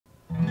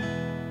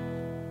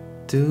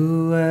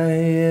Do I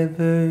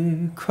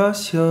ever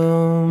cross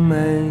your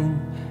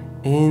mind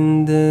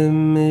in the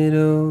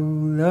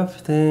middle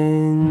of the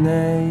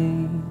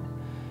night,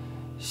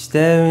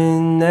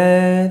 staring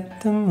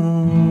at the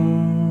moon?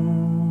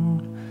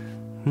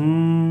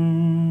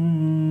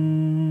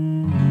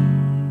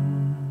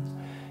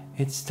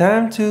 It's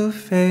time to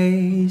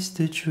face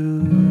the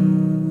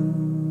truth.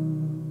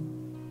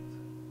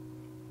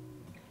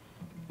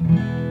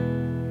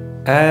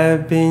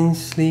 I've been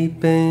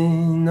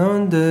sleeping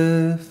on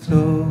the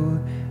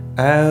floor.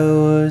 I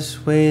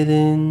was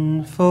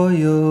waiting for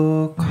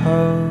your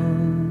call.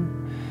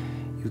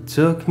 You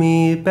took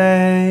me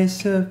by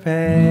surprise.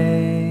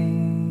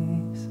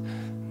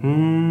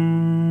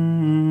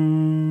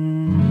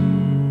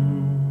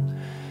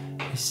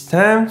 It's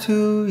time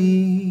to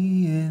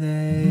realize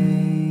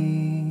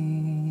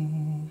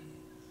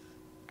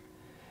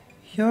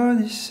you're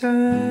the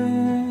sun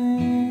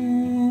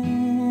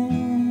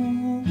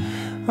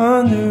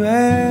on the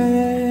rise,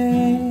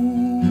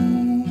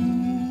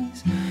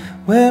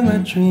 where my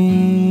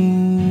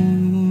dreams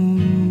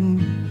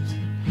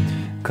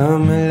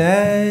come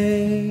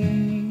alive.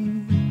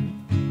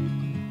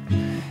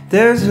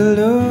 There's a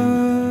look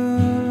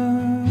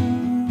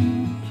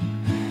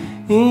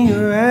in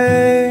your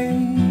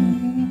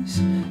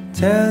eyes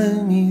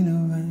telling me to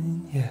run,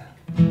 yeah.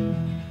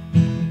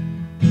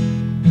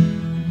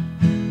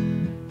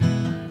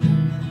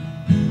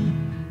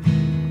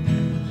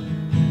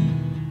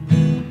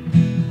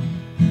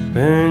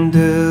 Burn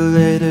the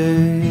letter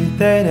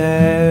that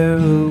I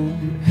wrote,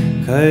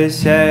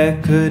 'cause I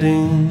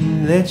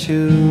couldn't let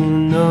you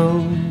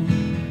know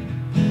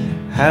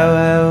how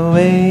I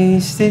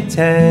wasted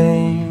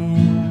time.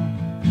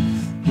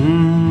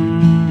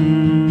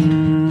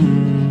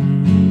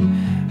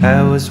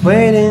 I was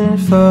waiting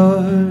for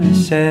a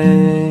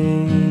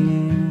sign.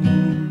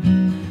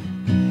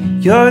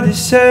 You're the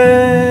sun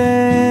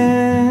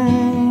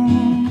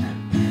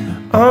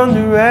on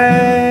the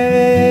rise,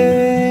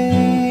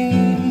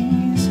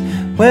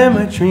 where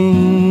my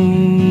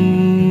dreams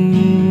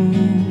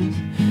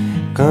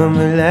come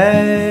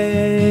alive.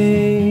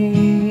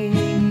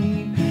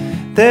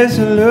 There's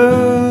a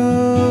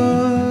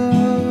look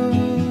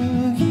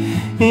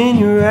in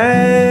your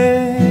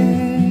eyes.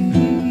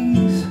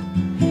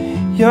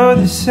 You're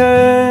the sun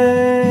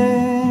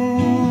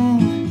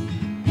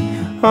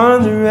on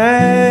the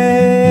rise,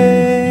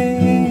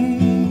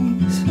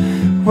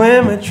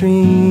 where my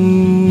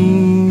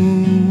dreams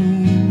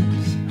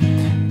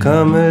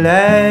come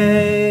alive.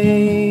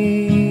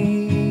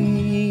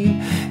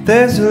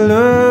 There's a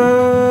look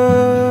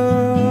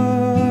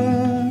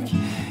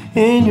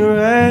in your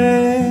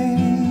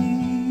eyes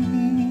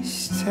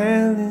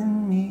telling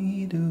me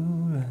to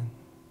run.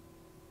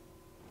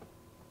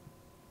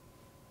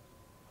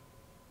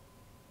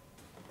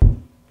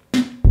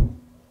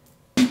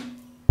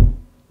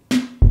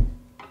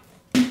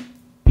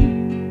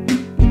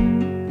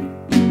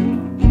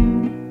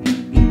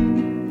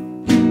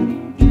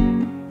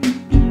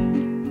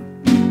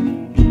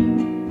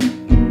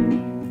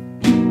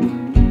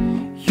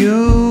 You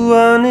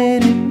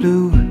wanted it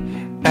blue,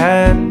 I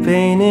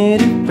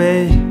painted it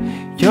red.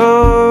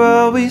 You're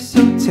always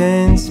so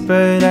tense,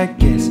 but I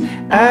guess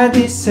I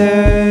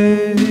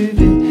deserve it.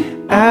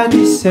 I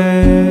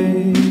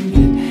deserve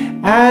it.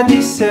 I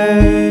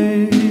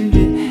deserve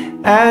it.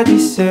 I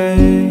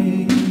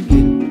deserve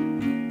it.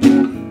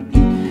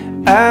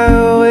 I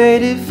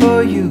waited for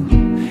you,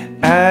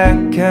 I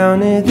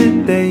counted the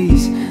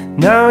days.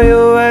 Now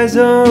your eyes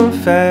on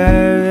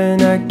fire,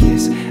 and I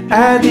guess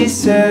I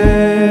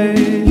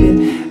deserve it.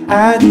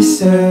 I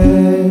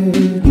deserve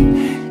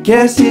it.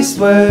 Guess it's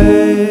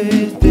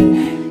worth it.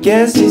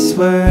 Guess it's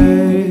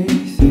worth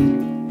it.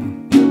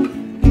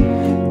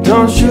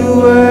 Don't you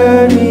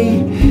worry,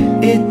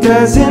 it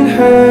doesn't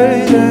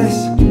hurt us.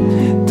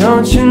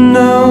 Don't you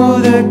know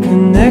the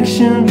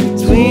connection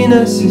between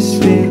us is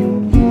real?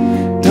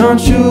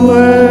 Don't you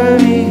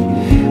worry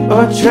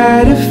or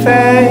try to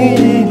fight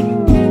it.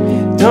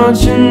 Don't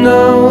you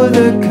know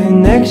the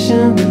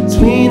connection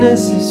between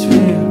us is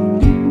real?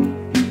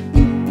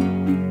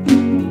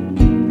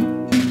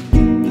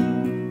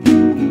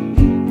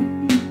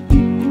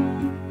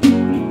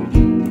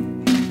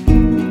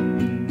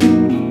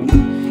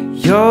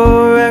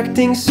 You're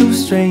acting so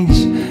strange,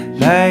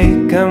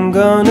 like I'm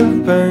gonna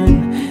burn.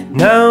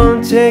 Now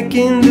I'm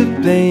taking the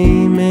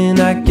blame, and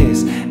I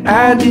guess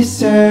I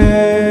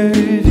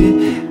deserve it.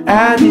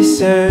 I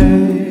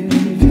deserve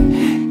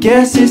it.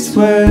 Guess it's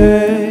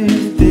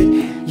worth it.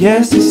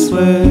 Yes, it's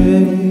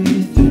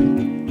worth it.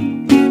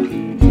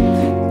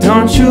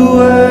 Don't you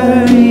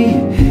worry,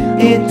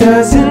 it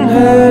doesn't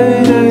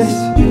hurt us.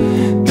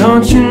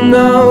 Don't you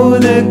know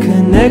the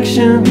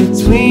connection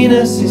between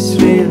us is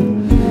real?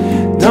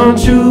 Don't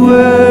you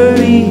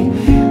worry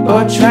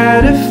or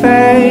try to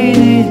fight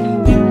it.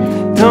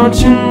 Don't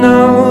you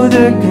know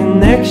the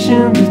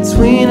connection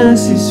between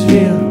us is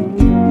real?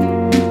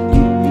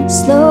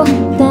 Slow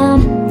down,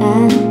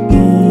 I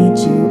need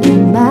you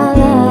in my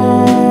life.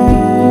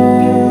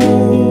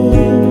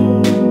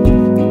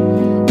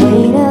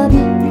 Wait up,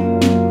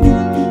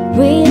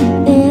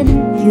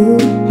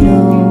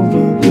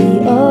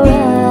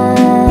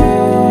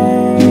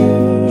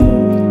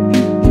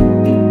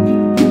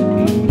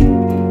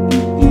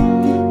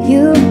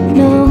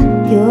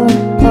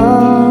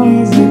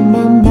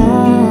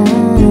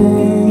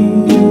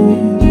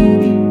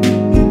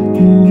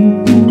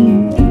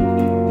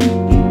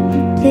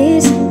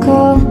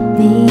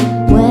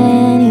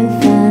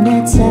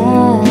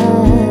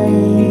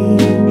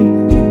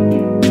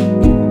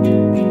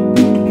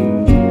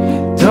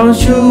 Don't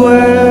you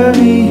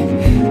worry,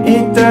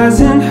 it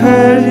doesn't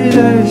hurt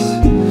us.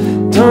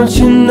 Don't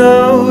you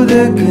know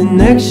the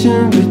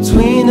connection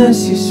between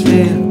us is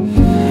real?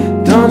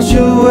 Don't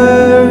you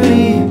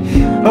worry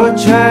or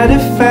try to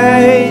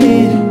fight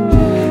it.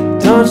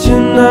 Don't you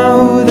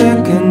know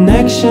the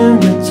connection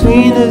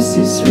between us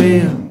is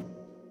real?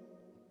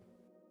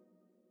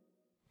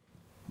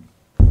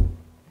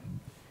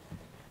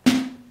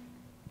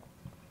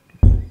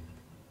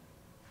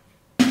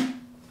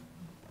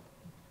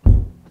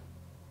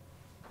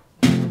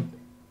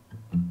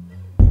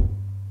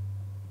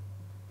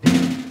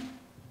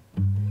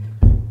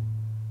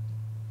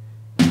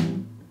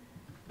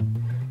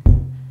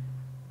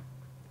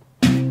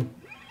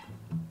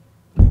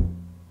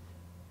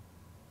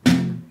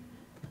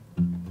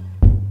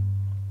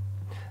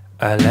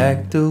 I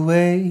like the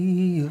way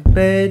your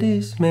bed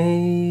is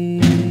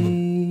made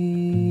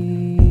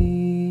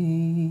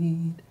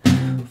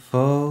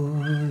for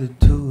the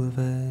two of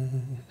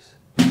us.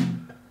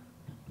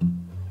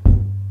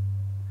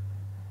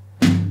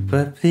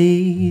 But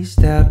please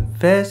stop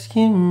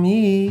asking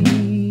me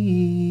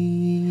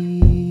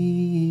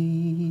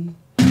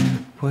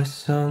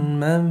what's on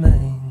my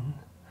mind.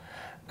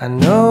 I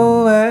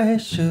know I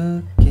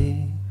should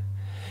give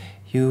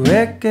you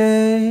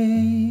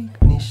recognition,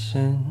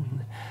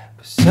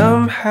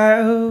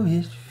 somehow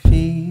it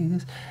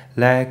feels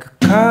like a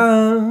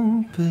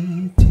competition.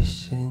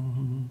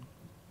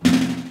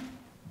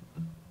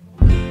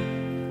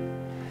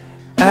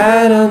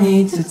 I don't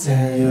need to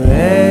tell you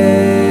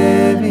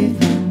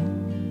everything,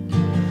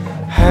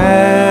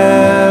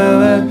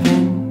 how I've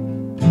been.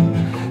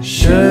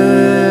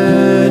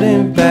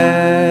 Shouldn't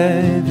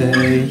bother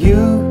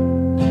you.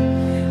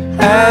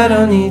 I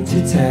don't need to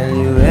tell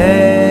you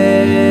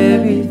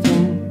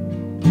everything,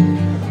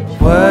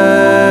 what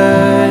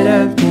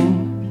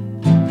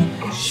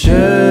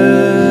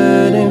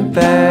shouldn't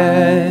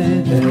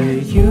bother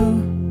you.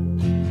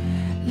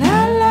 La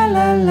la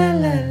la la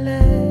la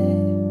la.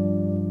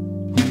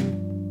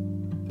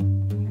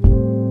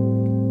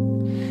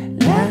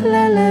 La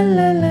la la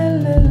la la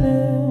la la.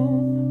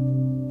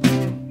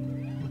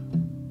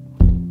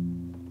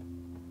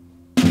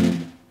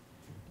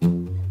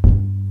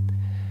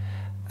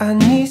 I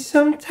need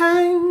some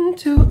time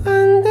to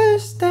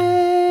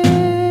understand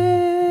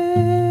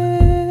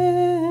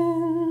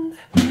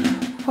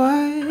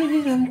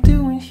what I'm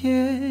doing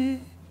here,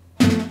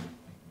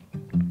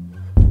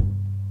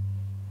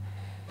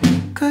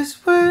 'cause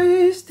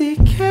words they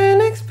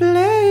can't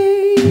explain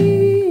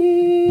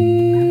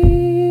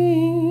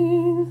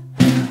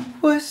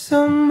what's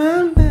on my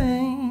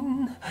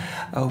mind.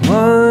 I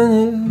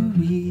wanna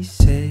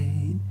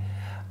reset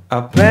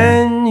a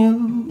brand new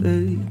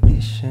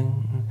edition,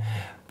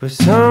 but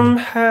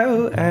somehow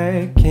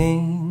I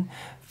can't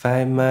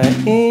find my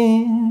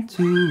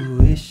intuition.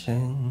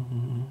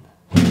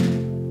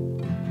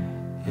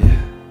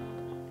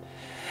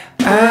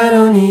 I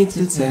don't need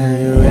to tell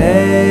you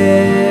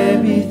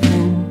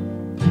everything,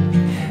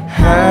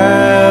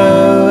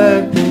 how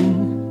I've been.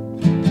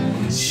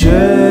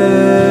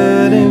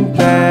 Shouldn't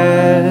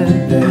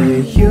bother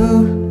you.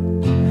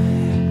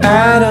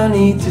 I don't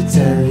need to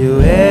tell you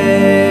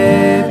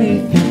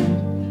everything,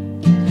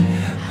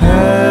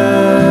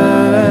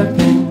 how I've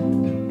been.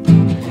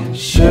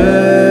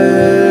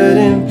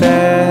 Shouldn't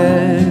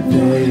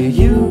bother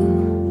you.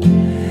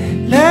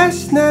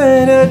 Last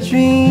night I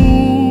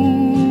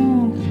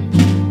dreamed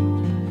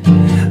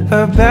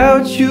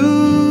about you,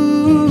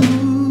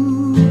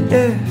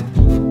 yeah.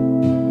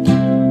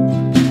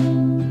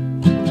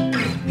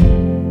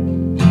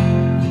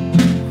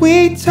 We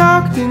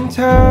talked and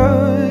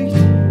talked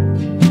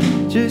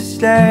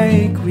just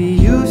like we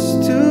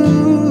used to,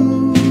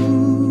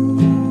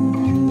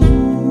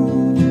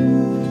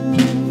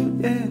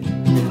 yeah.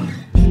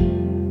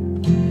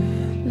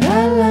 La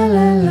la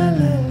la la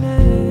la la.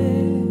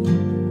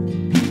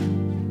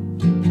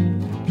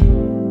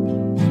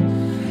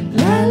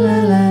 La la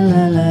la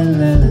la la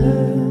la la.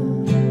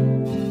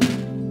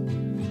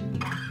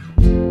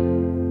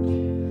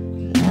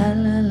 La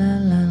la la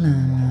la la la.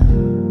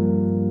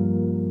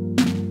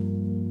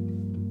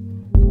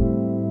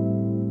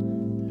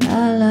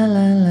 La la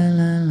la la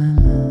la la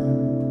la.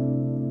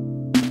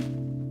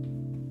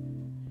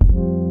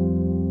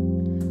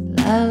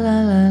 La la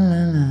la la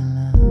la la.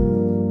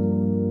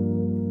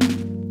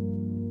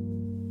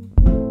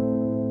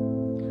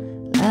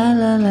 La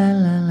la la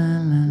la la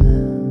la la.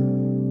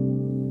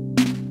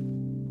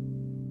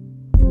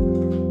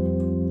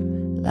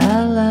 La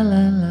la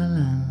la la la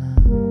la.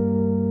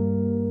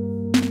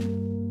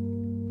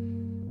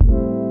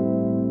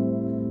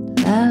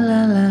 La la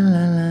la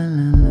la la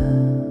la la.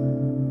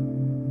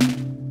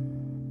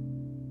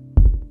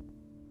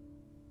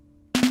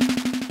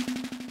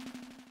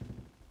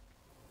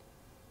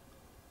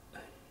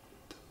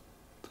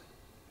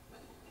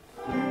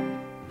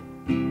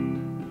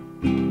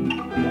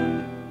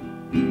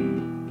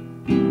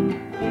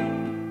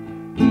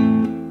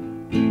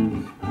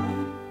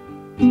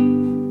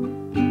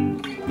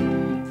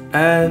 I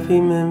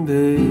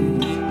remember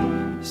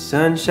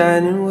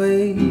sunshine and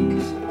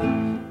waves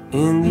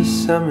In the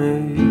summer,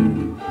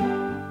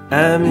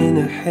 I'm in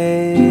a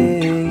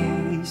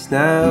haze.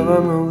 Now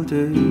I'm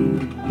older,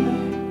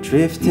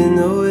 drifting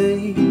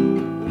away.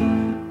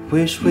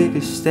 Wish we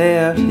could stay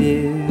out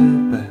here,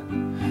 but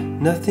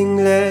nothing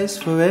lasts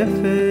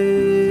forever.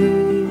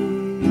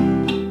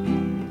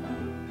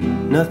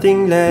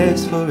 Nothing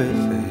lasts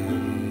forever.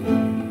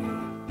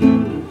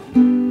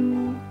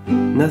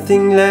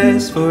 Nothing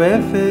lasts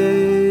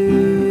forever.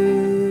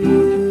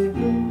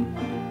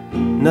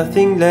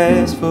 Nothing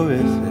lasts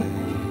forever.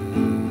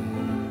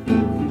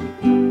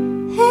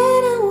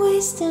 And I'm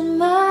wasting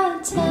my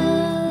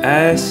time.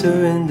 I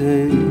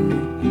surrender,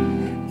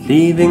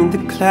 leaving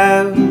the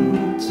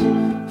clouds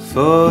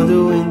for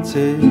the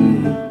winter.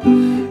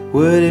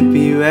 Would it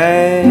be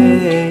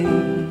right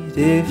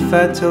if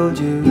I told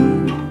you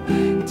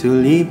to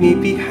leave me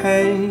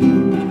behind?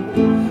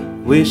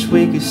 Wish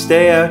we could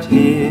stay out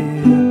here,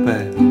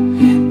 but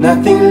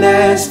nothing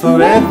lasts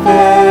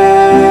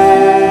forever.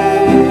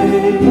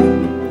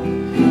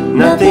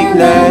 Nothing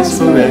lasts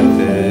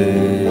forever.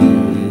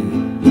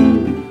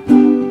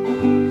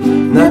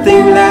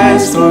 Nothing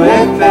lasts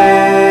forever.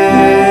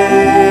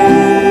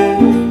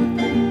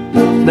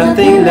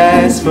 Nothing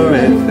lasts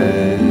forever.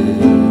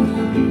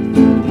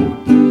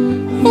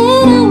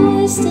 And I'm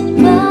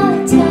wasting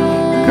my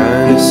time.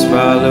 Gonna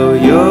swallow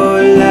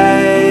your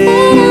life.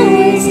 And I'm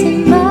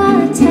wasting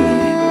my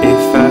time.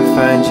 If I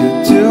find you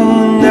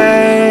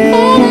tonight,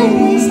 And I'm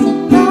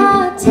wasting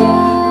my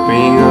time.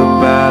 bring a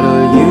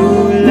bottle you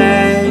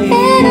like.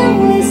 And I'm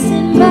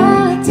wasting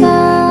my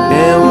time.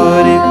 And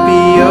would it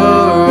be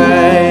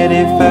alright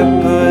if I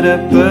put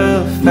up a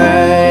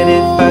fight?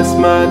 If I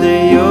smother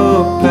your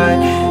pie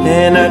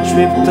and I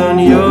tripped on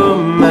your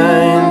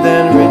mind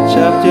and reach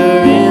up your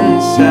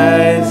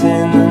insides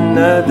in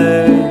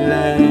another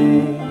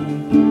life?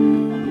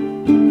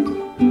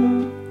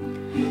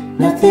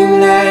 Nothing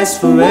lasts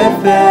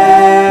forever.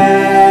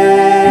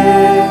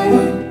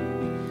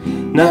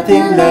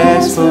 Nothing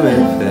lasts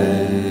forever.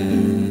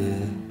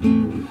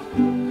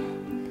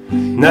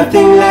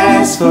 Nothing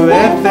lasts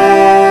forever.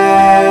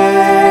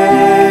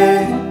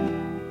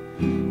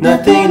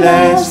 Nothing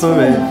lasts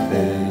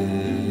forever.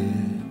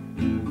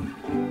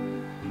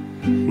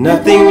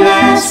 Nothing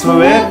lasts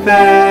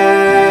forever.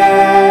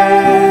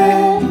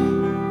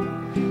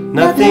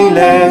 Nothing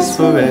lasts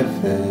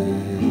forever.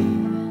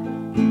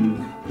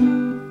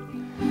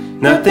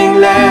 Nothing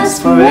lasts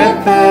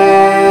forever.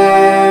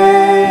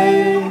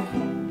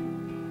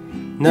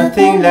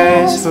 Nothing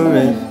lasts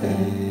forever.